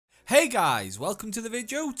Hey guys, welcome to the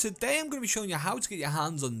video. Today I'm going to be showing you how to get your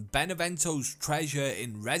hands on Beneviento'S treasure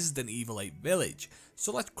in Resident Evil 8 Village.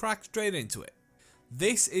 So let's crack straight into it.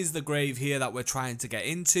 This is the grave here that we're trying to get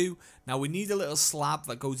into. Now we need a little slab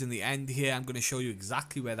that goes in the end here. I'm going to show you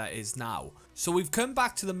exactly where that is now. So we've come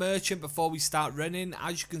back to the merchant before we start running.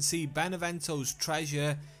 As you can see, Beneviento'S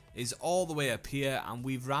treasure is all the way up here, and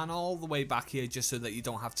we've ran all the way back here just so that you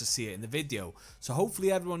don't have to see it in the video. So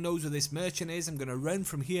hopefully everyone knows where this merchant is. I'm going to run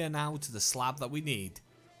from here now to the slab that we need.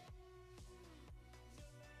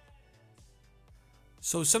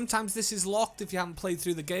 So sometimes this is locked if you haven't played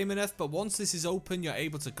through the game enough, but once this is open you're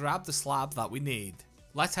able to grab the slab that we need.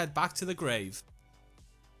 Let's head back to the grave.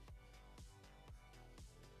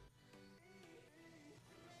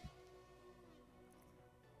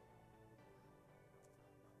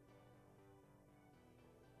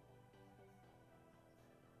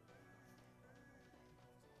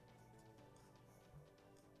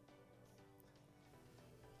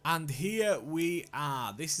 And here we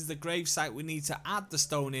are. This is the grave site. We need to add the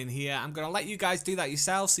stone in here. I'm going to let you guys do that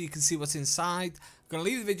yourself so you can see what's inside. I'm going to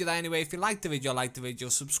leave the video there anyway. If you liked the video, like the video.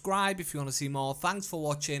 Subscribe if you want to see more. Thanks for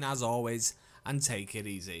watching as always, and take it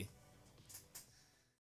easy.